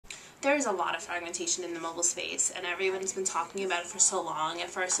There's a lot of fragmentation in the mobile space, and everyone's been talking about it for so long.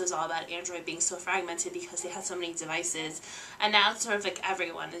 At first it was all about Android being so fragmented because they had so many devices, and now it's sort of like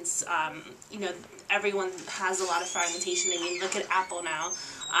everyone. It's, everyone has a lot of fragmentation. I mean, look at Apple now.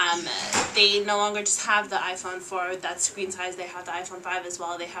 They no longer just have the iPhone 4, that screen size, they have the iPhone 5 as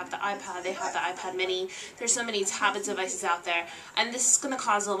well, they have the iPad, they have the iPad mini. There's so many tablet devices out there, and this is going to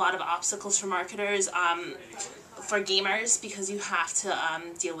cause a lot of obstacles for marketers. For gamers, because you have to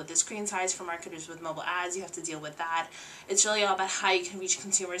deal with the screen size. For marketers with mobile ads, you have to deal with that. It's really all about how you can reach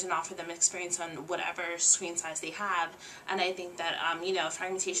consumers and offer them experience on whatever screen size they have. And I think that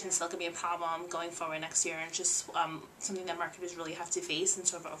fragmentation is still going to be a problem going forward next year, and just something that marketers really have to face and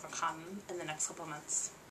sort of overcome in the next couple of months.